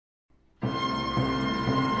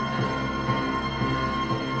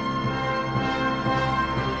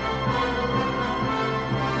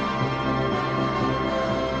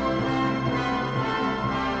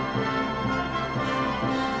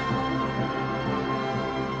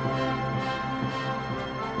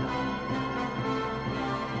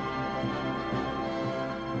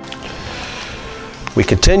We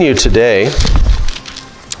continue today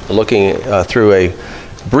looking through a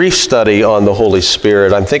brief study on the Holy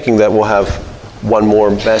Spirit. I'm thinking that we'll have one more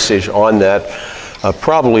message on that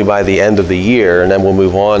probably by the end of the year, and then we'll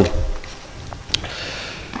move on.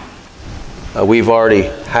 We've already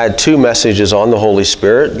had two messages on the Holy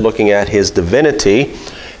Spirit, looking at His divinity,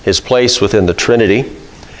 His place within the Trinity,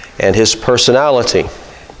 and His personality.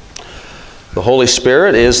 The Holy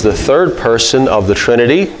Spirit is the third person of the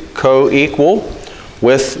Trinity, co-equal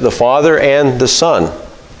with the Father and the Son.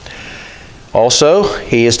 Also,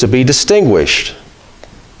 He is to be distinguished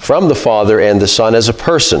from the Father and the Son as a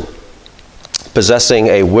person, possessing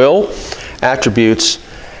a will, attributes,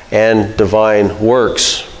 and divine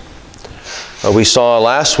works. We saw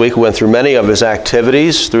last week, we went through many of His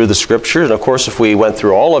activities through the Scriptures. And of course, if we went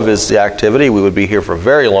through all of His activity, we would be here for a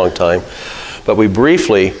very long time. But we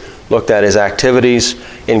briefly looked at His activities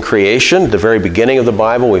in creation. At the very beginning of the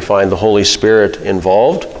Bible, we find the Holy Spirit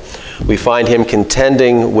involved. We find Him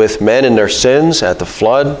contending with men in their sins at the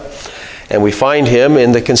flood. And we find Him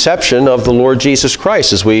in the conception of the Lord Jesus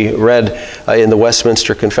Christ, as we read in the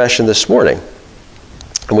Westminster Confession this morning.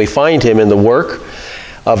 And we find Him in the work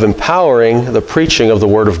of empowering the preaching of the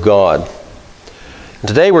Word of God. And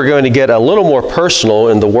today we're going to get a little more personal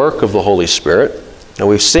in the work of the Holy Spirit. And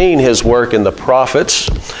we've seen His work in the prophets,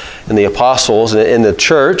 in the apostles, and in the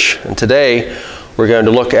church. And today we're going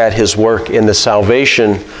to look at His work in the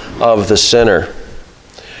salvation of the sinner.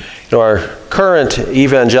 You know, our current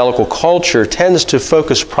evangelical culture tends to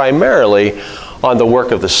focus primarily on the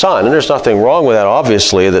work of the Son. And there's nothing wrong with that,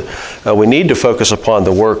 obviously, that we need to focus upon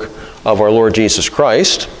the work of our Lord Jesus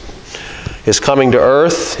Christ, His coming to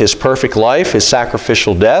earth, His perfect life, His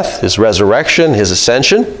sacrificial death, His resurrection, His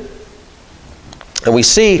ascension. And we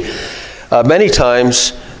see many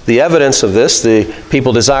times the evidence of this. The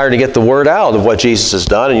people desire to get the word out of what Jesus has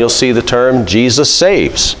done, and you'll see the term Jesus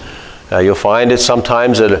saves. You'll find it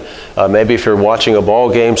sometimes at maybe if you're watching a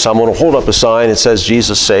ball game, someone will hold up a sign that says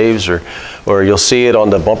Jesus saves, or you'll see it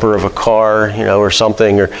on the bumper of a car, or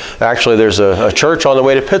something. Or actually, there's a church on the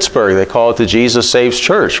way to Pittsburgh. They call it the Jesus Saves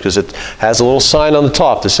Church because it has a little sign on the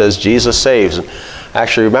top that says Jesus saves. And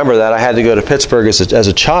actually, remember that I had to go to Pittsburgh as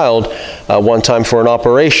a child one time for an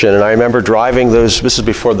operation, and I remember driving those. This is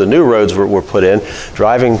before the new roads were put in.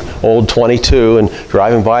 Driving old 22 and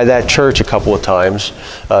driving by that church a couple of times,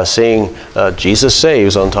 seeing Jesus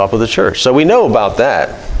saves on top of the church. So we know about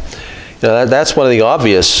that. That's one of the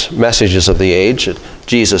obvious messages of the age, that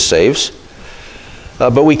Jesus saves.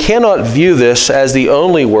 But we cannot view this as the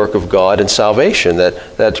only work of God in salvation,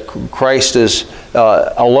 that Christ is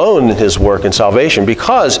alone in His work in salvation,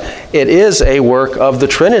 because it is a work of the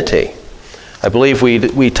Trinity. I believe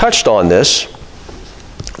we touched on this,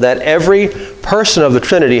 that every person of the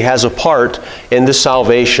Trinity has a part in the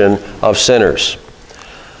salvation of sinners.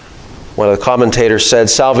 One of the commentators said,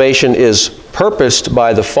 salvation is purposed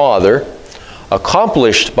by the Father,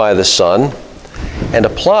 accomplished by the Son, and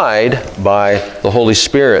applied by the Holy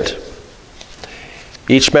Spirit.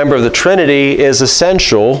 Each member of the Trinity is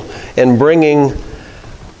essential in bringing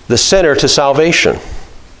the sinner to salvation,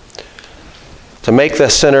 to make the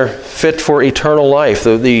sinner fit for eternal life.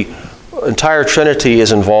 The entire Trinity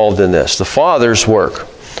is involved in this. The Father's work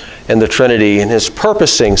in the Trinity and His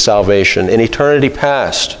purposing salvation in eternity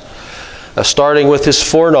past, starting with His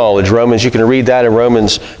foreknowledge. You can read that in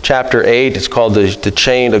Romans chapter 8. It's called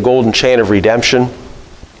the golden chain of redemption.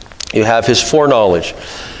 You have His foreknowledge.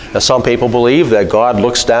 Now, some people believe that God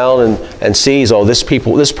looks down and sees, this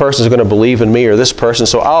person is going to believe in me, or this person,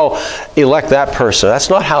 so I'll elect that person. That's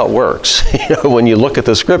not how it works. When you look at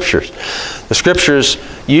the Scriptures. The Scriptures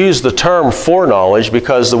use the term foreknowledge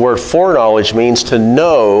because the word foreknowledge means to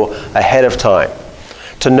know ahead of time,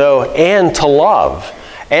 to know and to love,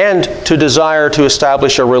 and to desire to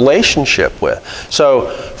establish a relationship with. So,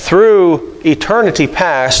 through eternity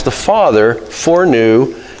past, the Father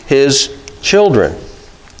foreknew His children.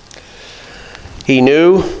 He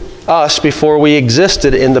knew us before we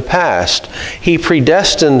existed in the past. He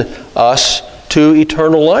predestined us to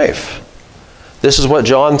eternal life. This is what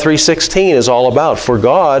John 3:16 is all about. For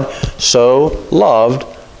God so loved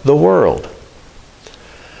the world.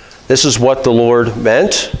 This is what the Lord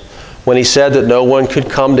meant when He said that no one could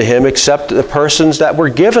come to Him except the persons that were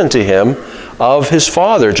given to Him of His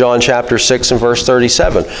Father. John chapter 6 and verse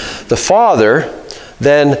 37. The Father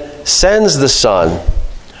then sends the Son,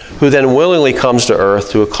 who then willingly comes to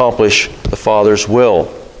earth to accomplish the Father's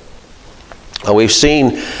will. We've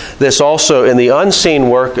seen this also in the unseen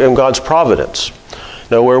work in God's providence,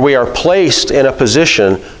 where we are placed in a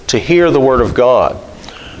position to hear the Word of God.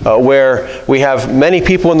 where we have many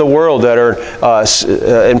people in the world that are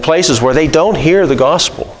in places where they don't hear the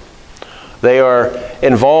gospel. They are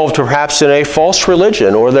involved perhaps in a false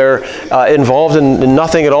religion, or they're involved in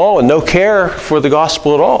nothing at all and no care for the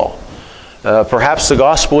gospel at all. Perhaps the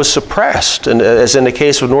gospel is suppressed, and as in the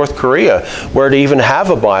case of North Korea, where to even have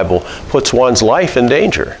a Bible puts one's life in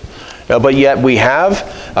danger. But yet we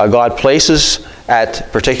have, God places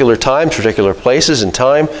at particular times, particular places in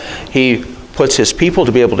time, He puts His people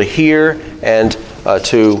to be able to hear and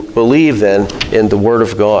to believe then in the Word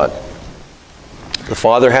of God. The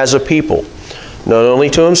Father has a people, known only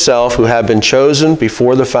to Himself, who have been chosen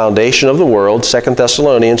before the foundation of the world, 2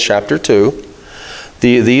 Thessalonians chapter 2.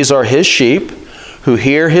 These are His sheep who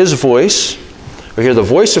hear His voice, or hear the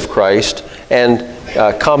voice of Christ, and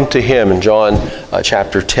come to Him in John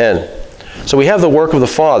chapter 10. So we have the work of the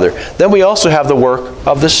Father. Then we also have the work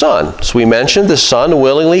of the Son. So we mentioned the Son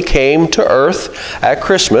willingly came to earth at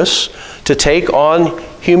Christmas to take on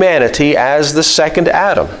humanity as the second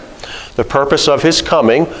Adam. The purpose of His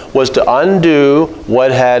coming was to undo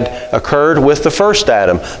what had occurred with the first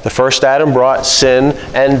Adam. The first Adam brought sin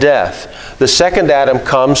and death. The second Adam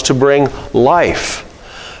comes to bring life,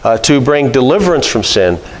 to bring deliverance from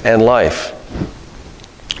sin and life.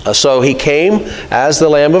 So He came as the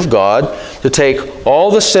Lamb of God to take all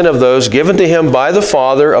the sin of those given to Him by the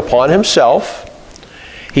Father upon Himself.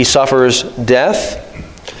 He suffers death,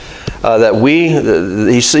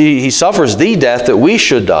 He suffers the death that we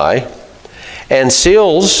should die, and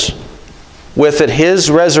seals with it His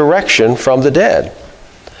resurrection from the dead.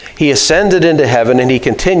 He ascended into heaven, and He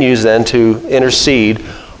continues then to intercede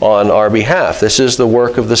on our behalf. This is the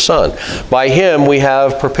work of the Son. By Him we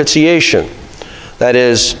have propitiation. That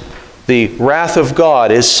is, the wrath of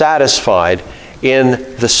God is satisfied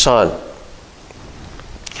in the Son.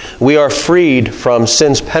 We are freed from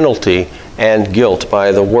sin's penalty and guilt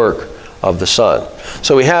by the work of the Son.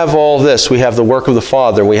 So we have all this. We have the work of the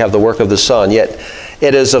Father, and we have the work of the Son. Yet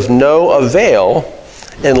it is of no avail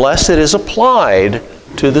unless it is applied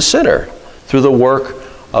to the sinner through the work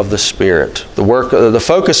of the Spirit. The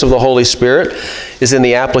focus of the Holy Spirit is in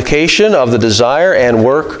the application of the desire and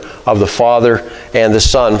work of the Father and the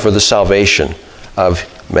Son for the salvation of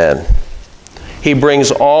men. He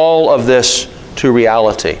brings all of this to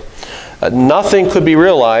reality. Nothing could be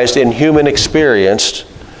realized in human experience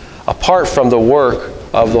apart from the work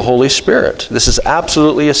of the Holy Spirit. This is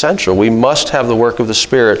absolutely essential. We must have the work of the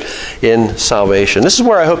Spirit in salvation. This is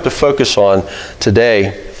where I hope to focus on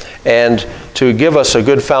today, and to give us a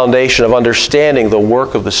good foundation of understanding the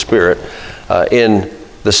work of the Spirit in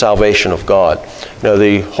the salvation of God. You know,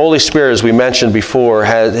 the Holy Spirit, as we mentioned before,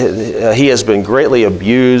 He has been greatly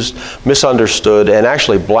abused, misunderstood, and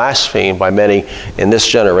actually blasphemed by many in this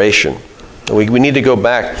generation. We need to go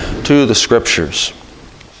back to the Scriptures.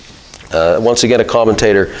 Once again, a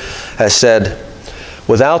commentator has said,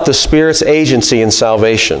 without the Spirit's agency in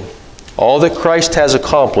salvation, all that Christ has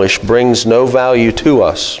accomplished brings no value to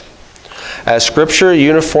us. As Scripture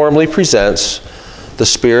uniformly presents, the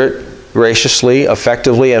Spirit graciously,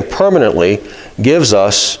 effectively, and permanently gives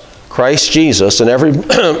us Christ Jesus and every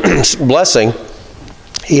blessing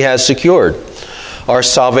He has secured. Our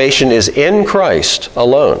salvation is in Christ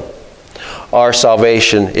alone. Our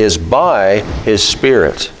salvation is by His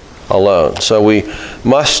Spirit alone. So we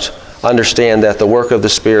must understand that the work of the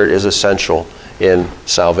Spirit is essential in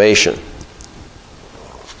salvation.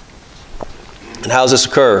 And how does this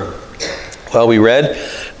occur? Well, we read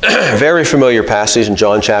a very familiar passage in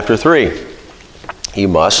John chapter 3. You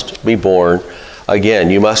must be born again.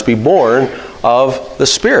 You must be born of the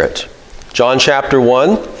Spirit. John chapter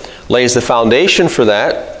 1 lays the foundation for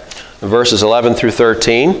that. In verses 11 through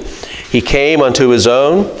 13, He came unto His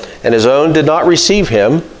own, and His own did not receive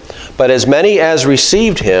Him. But as many as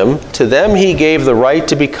received Him, to them He gave the right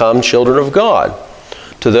to become children of God,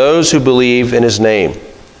 to those who believe in His name,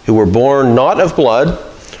 who were born not of blood,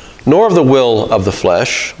 nor of the will of the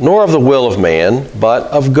flesh, nor of the will of man, but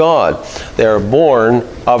of God. They are born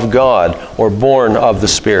of God, or born of the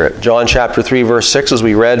Spirit. John chapter 3, verse 6, as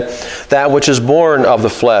we read, that which is born of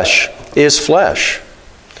the flesh is flesh,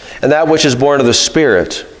 and that which is born of the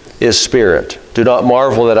Spirit is spirit. Do not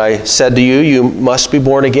marvel that I said to you, you must be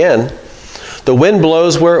born again. The wind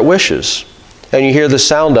blows where it wishes, and you hear the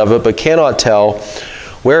sound of it, but cannot tell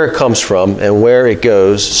where it comes from and where it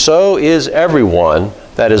goes. So is everyone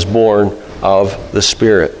that is born of the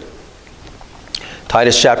Spirit.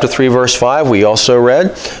 Titus chapter 3, verse 5, we also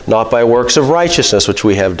read, not by works of righteousness which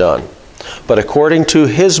we have done, but according to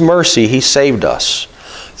His mercy He saved us,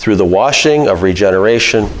 through the washing of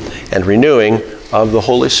regeneration and renewing of the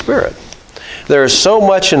Holy Spirit. There is so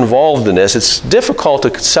much involved in this. It's difficult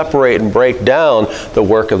to separate and break down the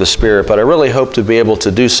work of the Spirit, but I really hope to be able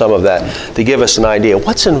to do some of that to give us an idea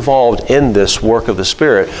what's involved in this work of the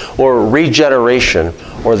Spirit, or regeneration,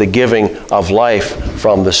 or the giving of life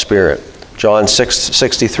from the Spirit. John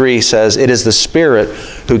 6:63 says, "It is the Spirit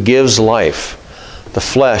who gives life. The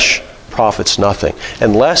flesh profits nothing."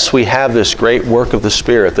 Unless we have this great work of the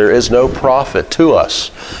Spirit, there is no profit to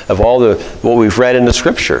us of all what we've read in the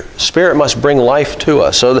Scripture. Spirit must bring life to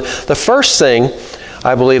us. So the first thing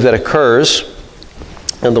I believe that occurs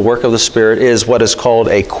in the work of the Spirit is what is called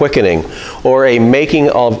a quickening, or a making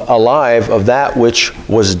alive of that which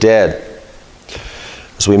was dead.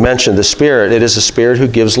 As we mentioned, the Spirit, it is the Spirit who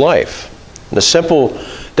gives life. And the simple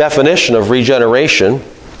definition of regeneration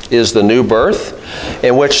is the new birth,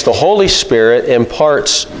 in which the Holy Spirit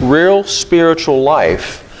imparts real spiritual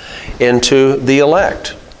life into the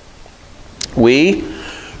elect. We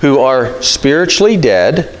who are spiritually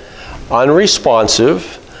dead,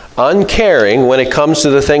 unresponsive, uncaring when it comes to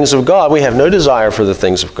the things of God, we have no desire for the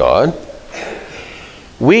things of God,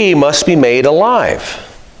 we must be made alive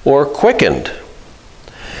or quickened.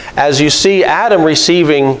 As you see Adam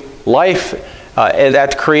receiving life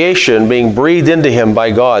at creation, being breathed into him by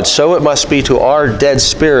God, so it must be to our dead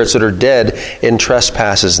spirits that are dead in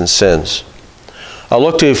trespasses and sins. I'll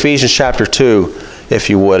look to Ephesians chapter 2, if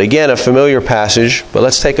you would. Again, a familiar passage, but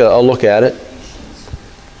let's take a look at it.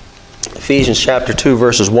 Ephesians chapter 2,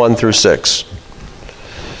 verses 1 through 6.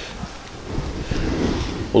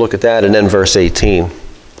 We'll look at that, and then verse 18.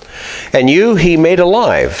 "And you he made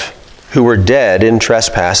alive, who were dead in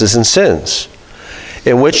trespasses and sins,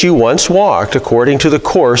 in which you once walked according to the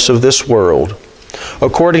course of this world,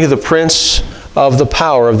 according to the prince of the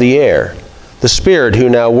power of the air, the spirit who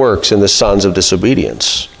now works in the sons of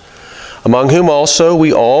disobedience, among whom also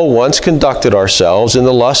we all once conducted ourselves in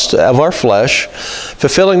the lust of our flesh,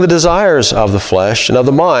 fulfilling the desires of the flesh and of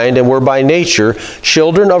the mind, and were by nature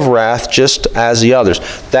children of wrath just as the others."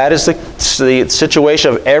 That is the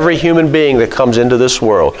situation of every human being that comes into this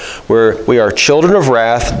world, where we are children of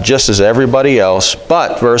wrath just as everybody else.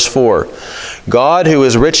 But, verse 4, "God, who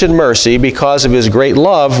is rich in mercy, because of his great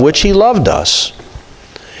love which he loved us,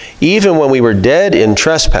 even when we were dead in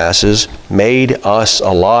trespasses, made us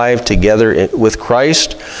alive together with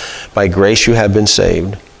Christ. By grace you have been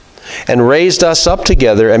saved. And raised us up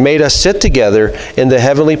together and made us sit together in the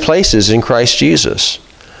heavenly places in Christ Jesus,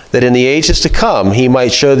 that in the ages to come he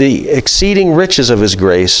might show the exceeding riches of his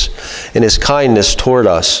grace and his kindness toward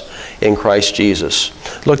us in Christ Jesus."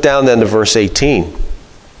 Look down then to verse 18.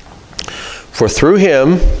 "For through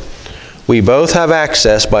him we both have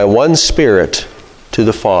access by one Spirit to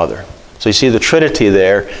the Father." So you see the Trinity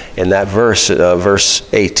there in that verse, verse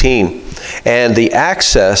 18. And the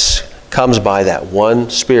access comes by that one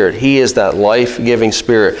Spirit. He is that life-giving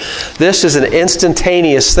Spirit. This is an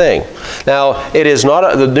instantaneous thing. Now, it is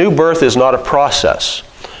not the new birth is not a process,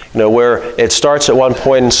 where it starts at one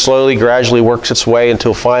point and slowly, gradually works its way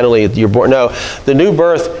until finally you're born. No, the new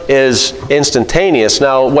birth is instantaneous.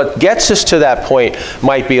 Now, what gets us to that point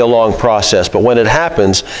might be a long process, but when it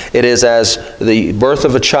happens, it is as the birth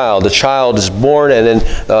of a child. The child is born, and then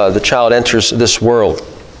the child enters this world.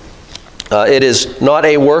 It is not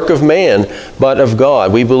a work of man, but of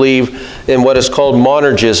God. We believe in what is called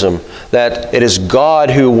monergism, that it is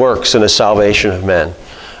God who works in the salvation of men.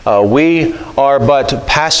 We are but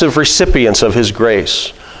passive recipients of his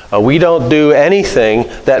grace. We don't do anything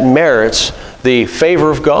that merits the favor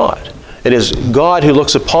of God. It is God who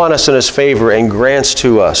looks upon us in his favor and grants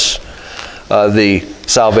to us the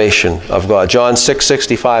salvation of God. John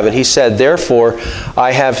 6:65, "And he said, Therefore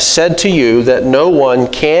I have said to you that no one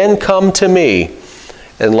can come to me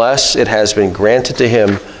unless it has been granted to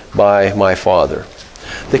him by my Father."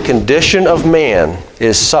 The condition of man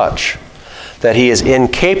is such that he is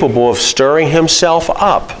incapable of stirring himself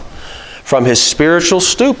up from his spiritual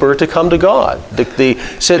stupor to come to God. The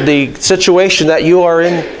situation that you are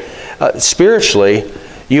in spiritually,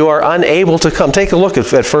 you are unable to come. Take a look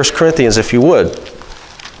at 1 Corinthians, if you would.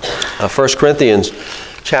 1 Corinthians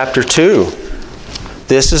chapter 2.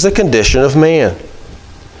 This is the condition of man.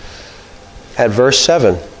 At verse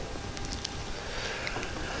 7.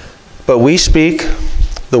 "But we speak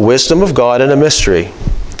the wisdom of God in a mystery."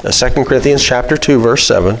 2 Corinthians chapter 2, verse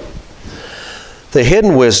 7. "The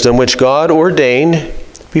hidden wisdom which God ordained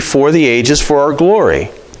before the ages for our glory,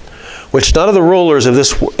 which none of the rulers of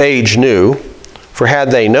this age knew, for had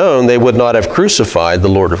they known, they would not have crucified the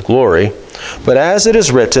Lord of glory. But as it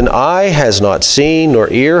is written, Eye has not seen,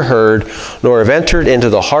 nor ear heard, nor have entered into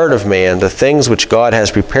the heart of man the things which God has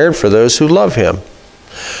prepared for those who love him.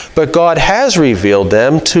 But God has revealed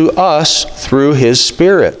them to us through His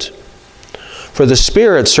Spirit. For the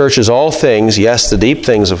Spirit searches all things, yes, the deep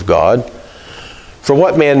things of God. For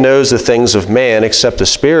what man knows the things of man except the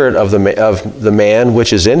spirit of the man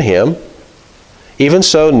which is in him? Even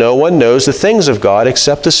so, no one knows the things of God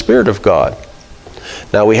except the Spirit of God.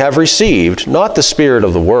 Now we have received not the spirit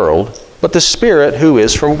of the world, but the Spirit who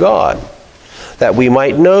is from God, that we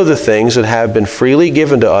might know the things that have been freely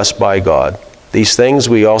given to us by God. These things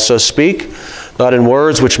we also speak, not in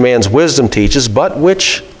words which man's wisdom teaches, but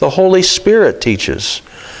which the Holy Spirit teaches,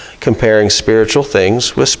 comparing spiritual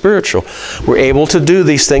things with spiritual. We're able to do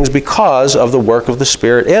these things because of the work of the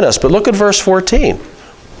Spirit in us. But look at verse 14.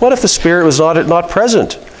 What if the Spirit was not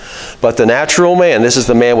present? But the natural man, this is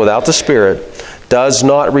the man without the Spirit, does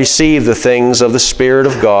not receive the things of the Spirit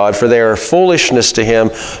of God, for they are foolishness to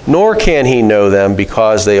him, nor can he know them,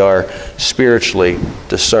 because they are spiritually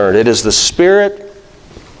discerned. It is the Spirit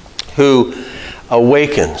who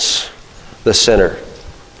awakens the sinner.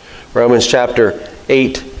 Romans chapter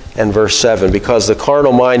 8 and verse 7, because the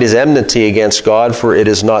carnal mind is enmity against God, for it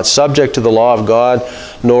is not subject to the law of God,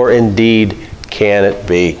 nor indeed can it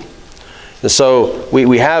be. And so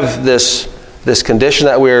we have this condition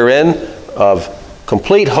that we are in of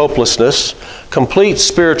complete hopelessness, complete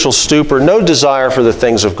spiritual stupor, no desire for the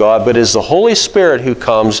things of God, but it is the Holy Spirit who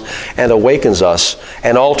comes and awakens us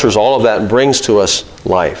and alters all of that and brings to us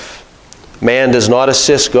life. Man does not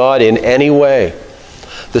assist God in any way.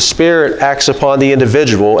 The Spirit acts upon the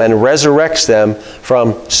individual and resurrects them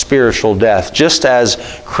from spiritual death, just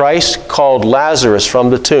as Christ called Lazarus from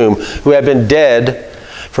the tomb, who had been dead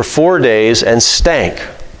for 4 days and stank.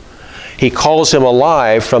 He calls him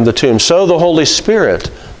alive from the tomb. So the Holy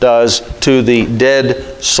Spirit does to the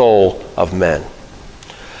dead soul of men.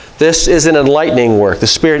 This is an enlightening work. The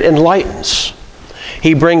Spirit enlightens.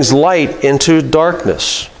 He brings light into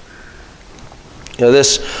darkness.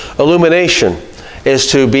 This illumination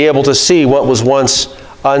is to be able to see what was once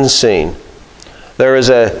unseen. There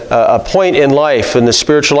is a point in life, in the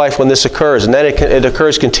spiritual life, when this occurs, and then it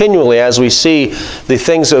occurs continually as we see the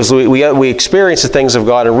things, as we experience the things of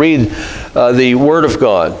God and read the Word of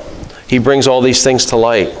God. He brings all these things to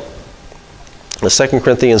light. 2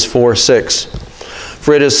 Corinthians 4:6.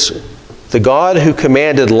 For it is the God who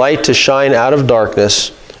commanded light to shine out of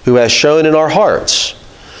darkness, who has shown in our hearts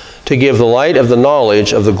to give the light of the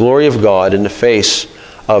knowledge of the glory of God in the face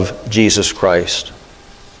of Jesus Christ.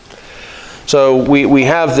 So we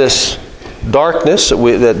have this darkness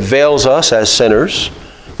that veils us as sinners.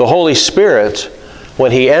 The Holy Spirit,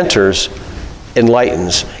 when He enters,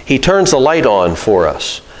 enlightens. He turns the light on for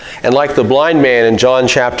us. And like the blind man in John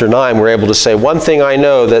chapter 9, we're able to say, one thing I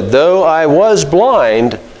know, that though I was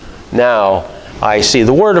blind, now I see.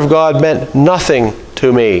 The Word of God meant nothing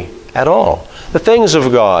to me at all. The things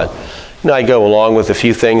of God. I go along with a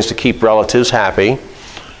few things to keep relatives happy.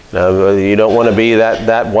 You don't want to be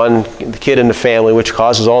that one kid in the family which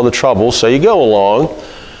causes all the trouble, so you go along.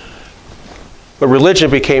 But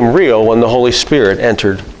religion became real when the Holy Spirit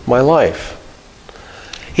entered my life.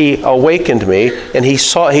 He awakened me, and He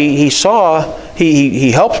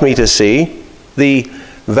helped me to see the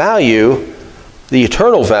value, the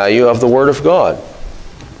eternal value of the Word of God.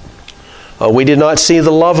 We did not see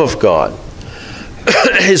the love of God,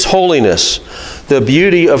 His holiness, the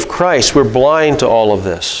beauty of Christ. We're blind to all of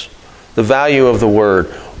this. The value of the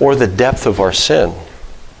Word, or the depth of our sin.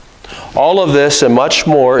 All of this and much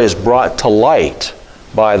more is brought to light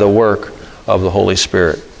by the work of the Holy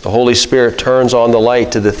Spirit. The Holy Spirit turns on the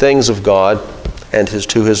light to the things of God and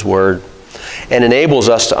to His Word, and enables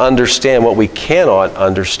us to understand what we cannot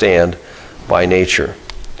understand by nature.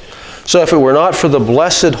 So if it were not for the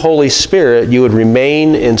blessed Holy Spirit, you would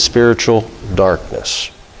remain in spiritual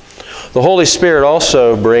darkness. The Holy Spirit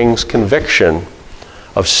also brings conviction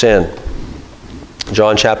of sin.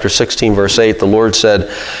 John chapter 16, verse 8, the Lord said,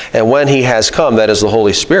 and when He has come, that is the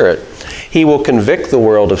Holy Spirit, He will convict the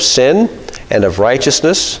world of sin and of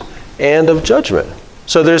righteousness and of judgment.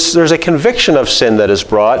 So there's a conviction of sin that is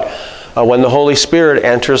brought when the Holy Spirit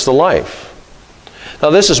enters the life. Now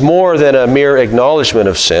this is more than a mere acknowledgement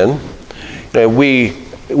of sin.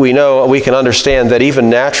 We know, we can understand that even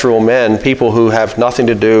natural men, people who have nothing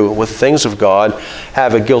to do with things of God,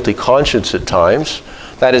 have a guilty conscience at times.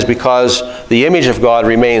 That is because the image of God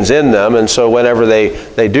remains in them, and so whenever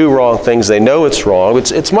they do wrong things, they know it's wrong.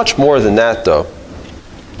 It's much more than that, though.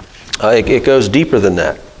 It goes deeper than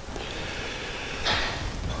that.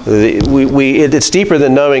 It's deeper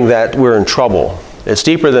than knowing that we're in trouble. It's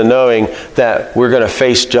deeper than knowing that we're going to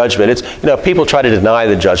face judgment. People try to deny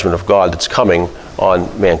the judgment of God that's coming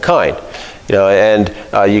on mankind. And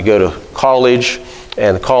you go to college,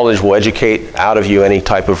 And college will educate out of you any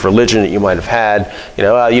type of religion that you might have had. You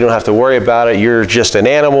know, you don't have to worry about it. You're just an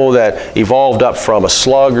animal that evolved up from a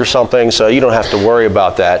slug or something, so you don't have to worry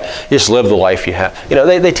about that. You just live the life you have. You know,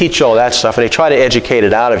 they teach you all that stuff, and they try to educate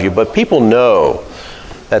it out of you. But people know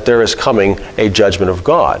that there is coming a judgment of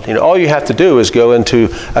God. You know, all you have to do is go into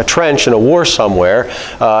a trench in a war somewhere,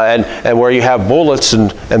 and where you have bullets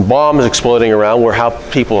and bombs exploding around, where how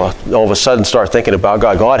people all of a sudden start thinking about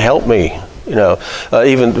God. God, help me. You know,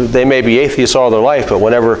 even they may be atheists all their life, but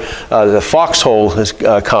whenever the foxhole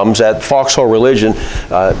comes, that foxhole religion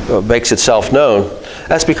makes itself known.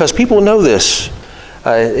 That's because people know this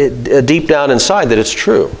deep down inside that it's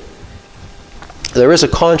true. There is a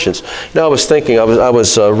conscience. You know, I was thinking, I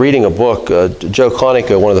was reading a book. Joe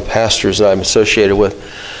Conica, one of the pastors that I'm associated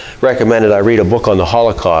with, recommended I read a book on the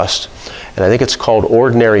Holocaust, and I think it's called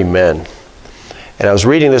Ordinary Men. And I was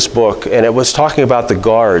reading this book, and it was talking about the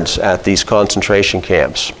guards at these concentration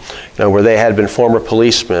camps, you know, where they had been former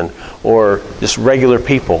policemen or just regular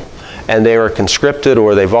people, and they were conscripted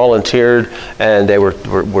or they volunteered, and they were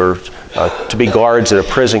to be guards at a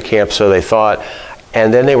prison camp, so they thought.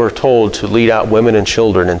 And then they were told to lead out women and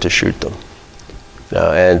children and to shoot them.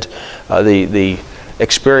 And the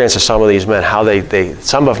experience of some of these men, how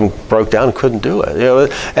some of them broke down and couldn't do it. You know,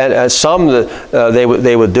 and some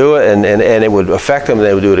they would do it, and it would affect them, and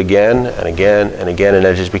they would do it again and again and again, and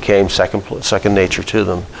it just became second nature to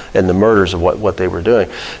them in the murders of what they were doing.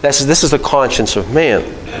 This is the conscience of man.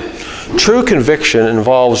 True conviction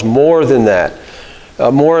involves more than that,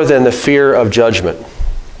 more than the fear of judgment.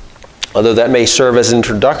 Although that may serve as an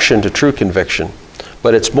introduction to true conviction,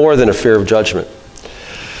 but it's more than a fear of judgment.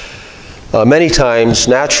 Many times,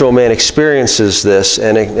 natural man experiences this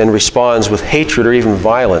and responds with hatred or even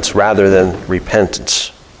violence rather than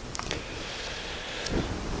repentance.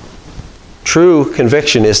 True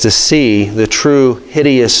conviction is to see the true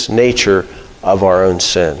hideous nature of our own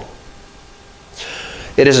sin.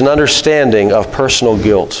 It is an understanding of personal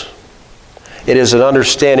guilt. It is an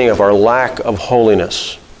understanding of our lack of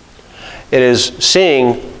holiness. It is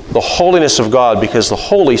seeing the holiness of God, because the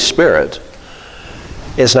Holy Spirit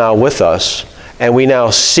is now with us, and we now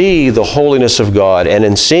see the holiness of God, and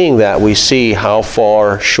in seeing that we see how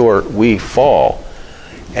far short we fall,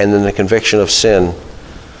 and then the conviction of sin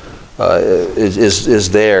is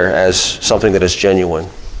there as something that is genuine.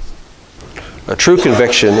 A true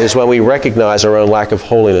conviction is when we recognize our own lack of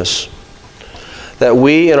holiness, that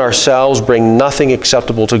we in ourselves bring nothing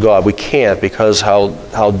acceptable to God. We can't, because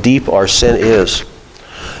how deep our sin is.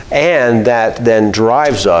 And that then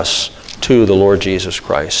drives us to the Lord Jesus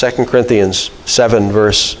Christ. 2 Corinthians 7,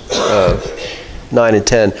 verse 9 and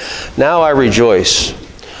 10. Now I rejoice,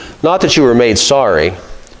 not that you were made sorry,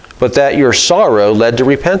 but that your sorrow led to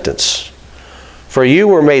repentance. For you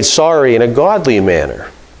were made sorry in a godly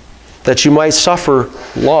manner, that you might suffer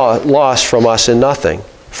loss from us in nothing.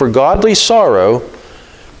 For godly sorrow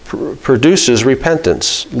produces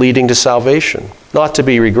repentance, leading to salvation, not to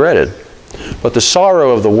be regretted. But the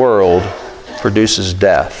sorrow of the world produces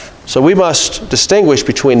death. So we must distinguish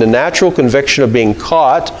between the natural conviction of being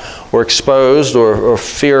caught or exposed or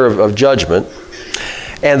fear of judgment,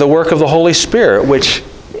 and the work of the Holy Spirit, which,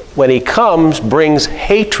 when He comes, brings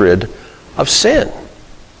hatred of sin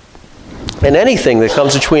and anything that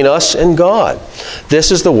comes between us and God.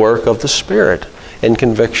 This is the work of the Spirit in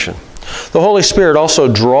conviction. The Holy Spirit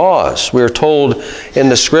also draws. We are told in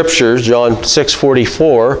the Scriptures, John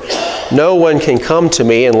 6:44, no one can come to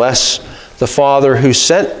me unless the Father who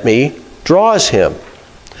sent me draws him,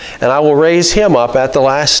 and I will raise him up at the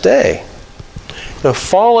last day. The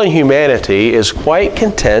fallen humanity is quite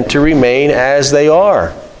content to remain as they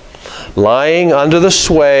are, lying under the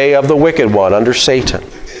sway of the wicked one, under Satan.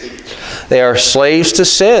 They are slaves to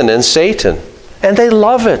sin and Satan, and they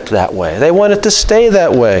love it that way. They want it to stay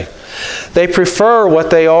that way. They prefer what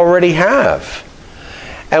they already have.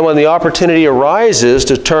 And when the opportunity arises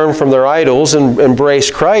to turn from their idols and embrace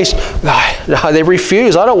Christ, they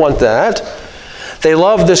refuse. I don't want that. They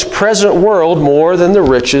love this present world more than the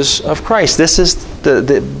riches of Christ. This is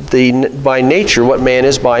the by nature, what man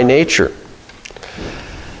is by nature.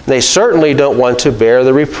 They certainly don't want to bear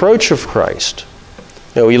the reproach of Christ.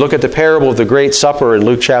 You know, you look at the parable of the Great Supper in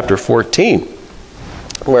Luke chapter 14,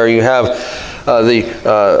 where you have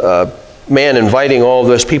the man inviting all of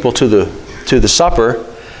those people to the supper.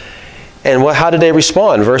 And how did they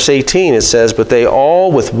respond? Verse 18, it says, but they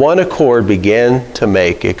all with one accord began to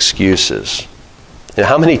make excuses. And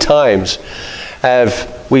how many times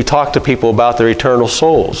have we talked to people about their eternal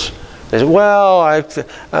souls? They say, well,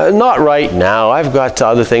 not right now. I've got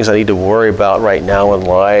other things I need to worry about right now in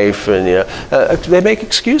life. And they make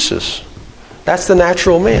excuses. That's the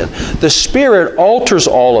natural man. The Spirit alters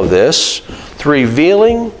all of this through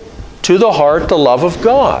revealing to the heart the love of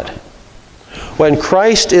God. When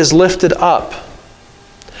Christ is lifted up,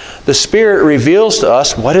 the Spirit reveals to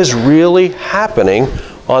us what is really happening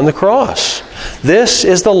on the cross. This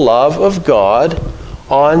is the love of God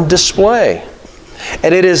on display.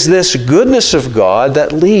 And it is this goodness of God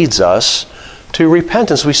that leads us to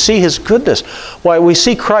repentance. We see His goodness. Why, we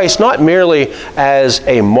see Christ not merely as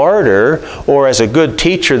a martyr or as a good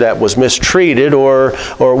teacher that was mistreated or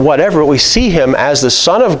whatever. We see Him as the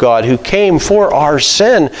Son of God who came for our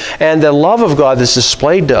sin, and the love of God that's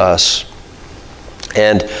displayed to us.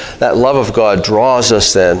 And that love of God draws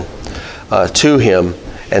us then to Him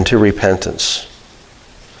and to repentance.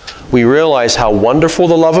 We realize how wonderful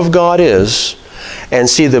the love of God is and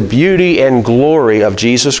see the beauty and glory of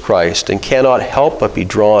Jesus Christ and cannot help but be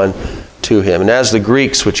drawn to Him. And as the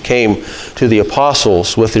Greeks which came to the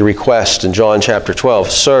apostles with the request in John chapter 12,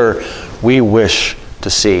 "Sir, we wish to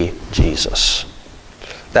see Jesus."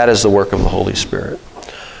 That is the work of the Holy Spirit.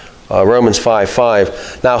 Romans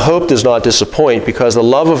 5:5, "Now hope does not disappoint, because the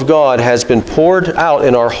love of God has been poured out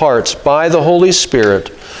in our hearts by the Holy Spirit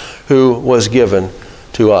who was given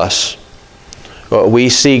to us." We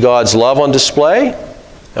see God's love on display,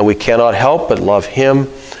 and we cannot help but love Him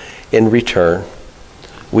in return.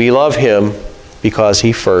 We love Him because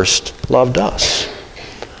He first loved us.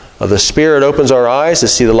 The Spirit opens our eyes to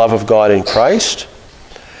see the love of God in Christ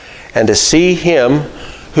and to see Him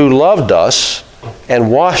who loved us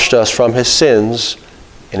and washed us from His sins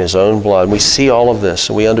in His own blood. We see all of this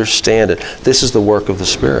and we understand it. This is the work of the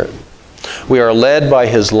Spirit. We are led by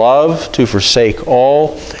His love to forsake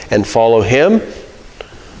all and follow Him.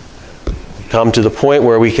 Come to the point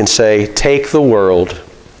where we can say, "Take the world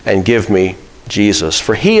and give me Jesus."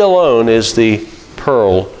 For He alone is the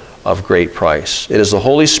pearl of great price. It is the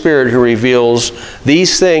Holy Spirit who reveals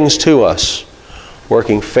these things to us,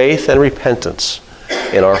 working faith and repentance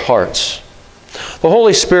in our hearts. The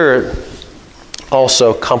Holy Spirit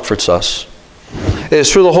also comforts us. It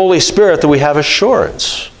is through the Holy Spirit that we have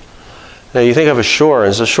assurance. Now, you think of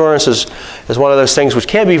assurance. Assurance is one of those things which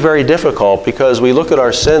can be very difficult because we look at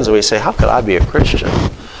our sins and we say, "How could I be a Christian?"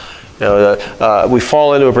 We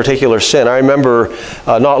fall into a particular sin. I remember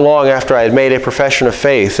not long after I had made a profession of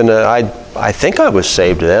faith, and I think I was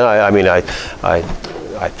saved then. I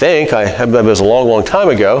think it was a long, long time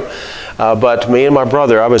ago. But me and my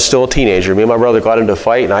brother, I was still a teenager. Me and my brother got into a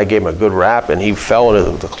fight, and I gave him a good rap, and he fell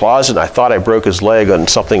into the closet. And I thought I broke his leg, and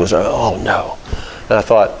something was, oh no! And I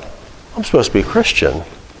thought, I'm supposed to be a Christian.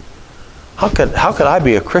 How could I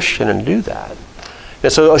be a Christian and do that?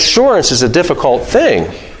 And so assurance is a difficult thing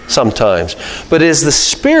sometimes, but it is the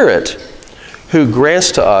Spirit who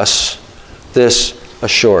grants to us this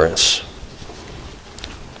assurance.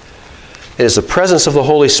 It is the presence of the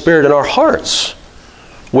Holy Spirit in our hearts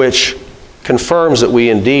which confirms that we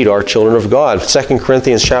indeed are children of God. 2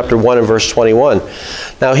 Corinthians chapter 1 and verse 21.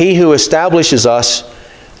 "Now He who establishes us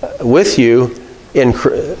with you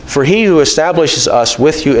for He who establishes us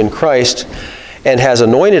with you in Christ and has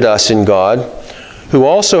anointed us in God, who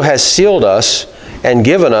also has sealed us and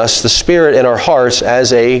given us the Spirit in our hearts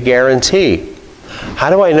as a guarantee." How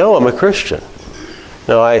do I know I'm a Christian?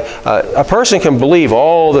 Now, a person can believe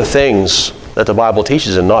all the things that the Bible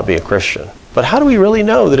teaches and not be a Christian. But how do we really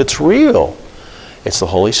know that it's real? It's the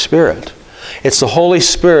Holy Spirit. It's the Holy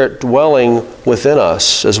Spirit dwelling within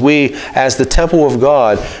us. As the temple of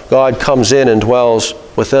God, God comes in and dwells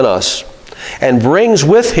within us and brings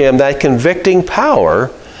with Him that convicting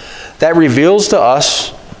power that reveals to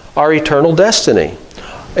us our eternal destiny.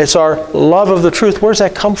 It's our love of the truth. Where does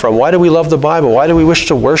that come from? Why do we love the Bible? Why do we wish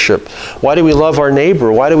to worship? Why do we love our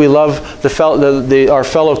neighbor? Why do we love our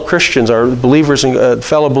fellow Christians, our believers and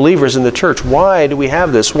fellow believers in the church? Why do we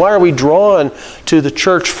have this? Why are we drawn to the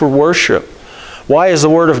church for worship? Why is the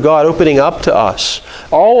Word of God opening up to us?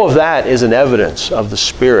 All of that is an evidence of the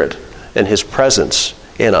Spirit and His presence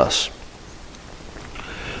in us.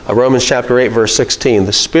 Romans chapter 8, verse 16,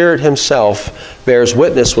 "The Spirit Himself bears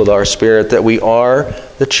witness with our spirit that we are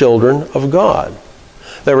the children of God."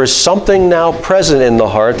 There is something now present in the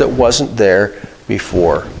heart that wasn't there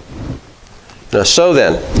before. Now, so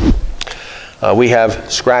then, we have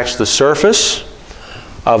scratched the surface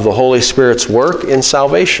of the Holy Spirit's work in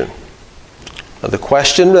salvation. Now, the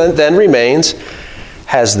question then remains,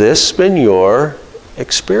 has this been your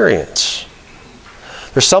experience?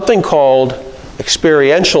 There's something called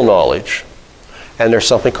experiential knowledge, and there's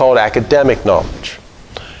something called academic knowledge.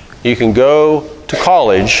 You can go to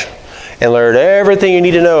college and learn everything you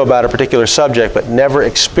need to know about a particular subject, but never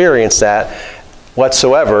experience that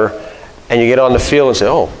whatsoever and you get on the field and say,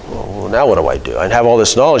 oh, well, now what do I do? I have all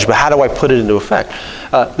this knowledge, but how do I put it into effect?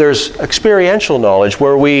 There's experiential knowledge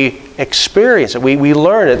where we experience it. We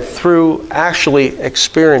learn it through actually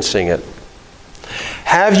experiencing it.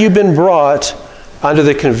 Have you been brought under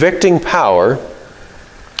the convicting power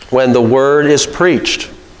when the Word is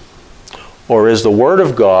preached? Or is the Word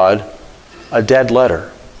of God a dead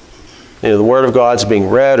letter? The Word of God's being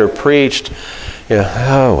read or preached.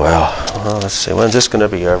 Oh, well, let's see, when's this going to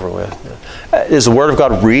be over with? Is the Word of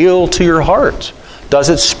God real to your heart? Does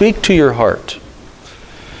it speak to your heart?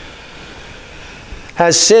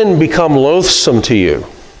 Has sin become loathsome to you?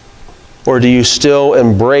 Or do you still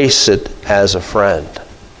embrace it as a friend?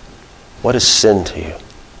 What is sin to you?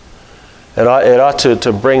 It ought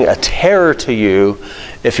to bring a terror to you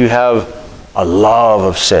if you have a love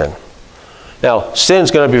of sin. Now,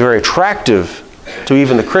 sin's going to be very attractive to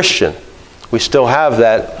even the Christian. We still have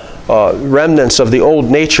that remnants of the old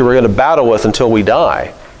nature we're going to battle with until we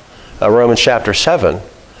die. Romans chapter 7.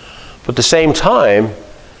 But at the same time,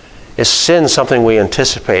 is sin something we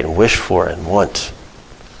anticipate and wish for and want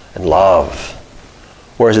and love?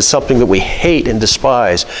 Or is it something that we hate and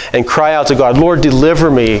despise and cry out to God, Lord,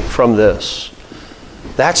 deliver me from this?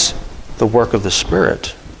 That's the work of the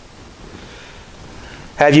Spirit.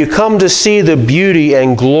 Have you come to see the beauty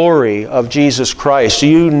and glory of Jesus Christ? Do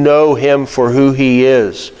you know Him for who He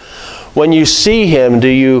is? When you see Him, do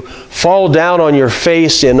you fall down on your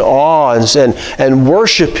face in awe and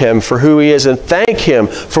worship Him for who He is and thank Him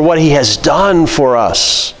for what He has done for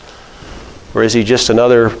us? Or is He just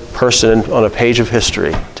another person on a page of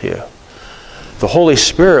history to you? The Holy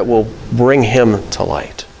Spirit will bring Him to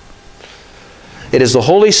light. It is the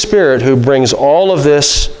Holy Spirit who brings all of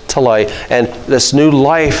this to light and this new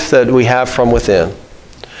life that we have from within.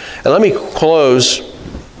 And let me close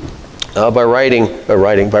by reading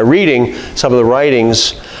some of the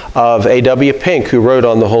writings of A.W. Pink, who wrote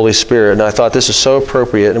on the Holy Spirit. And I thought this is so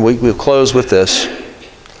appropriate, and we'll close with this.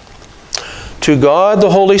 To God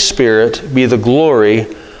the Holy Spirit be the glory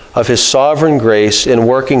of His sovereign grace in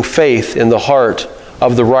working faith in the heart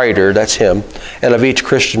of the writer, that's him, and of each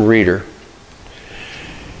Christian reader.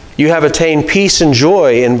 You have attained peace and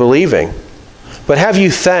joy in believing, but have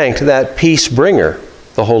you thanked that peace bringer,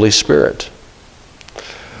 the Holy Spirit?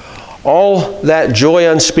 All that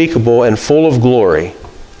joy unspeakable and full of glory,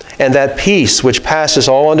 and that peace which passes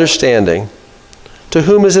all understanding, to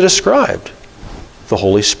whom is it ascribed? The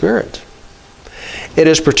Holy Spirit. It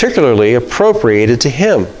is particularly appropriated to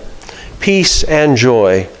Him, peace and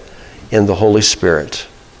joy in the Holy Spirit.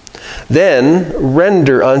 Then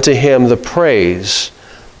render unto Him the praise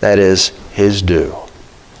that is His due.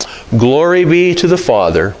 Glory be to the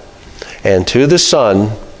Father, and to the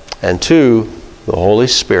Son, and to the Holy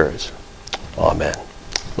Spirit. Amen.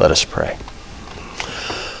 Let us pray.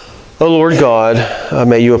 O Lord God,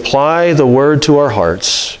 may You apply the Word to our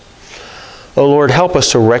hearts. O Lord, help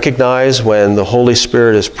us to recognize when the Holy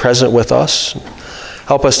Spirit is present with us.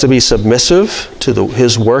 Help us to be submissive to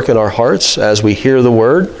His work in our hearts as we hear the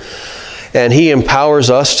Word. And He empowers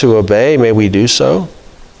us to obey. May we do so.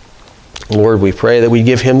 Lord, we pray that we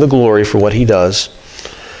give Him the glory for what He does.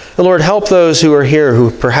 And Lord, help those who are here who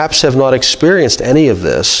perhaps have not experienced any of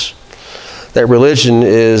this, that religion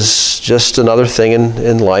is just another thing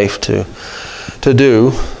in life to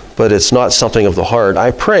do, but it's not something of the heart.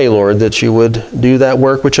 I pray, Lord, that You would do that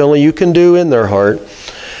work which only You can do in their heart.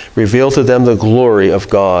 Reveal to them the glory of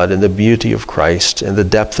God and the beauty of Christ and the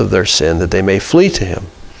depth of their sin, that they may flee to Him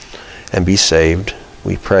and be saved.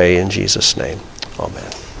 We pray in Jesus' name.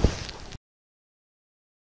 Amen.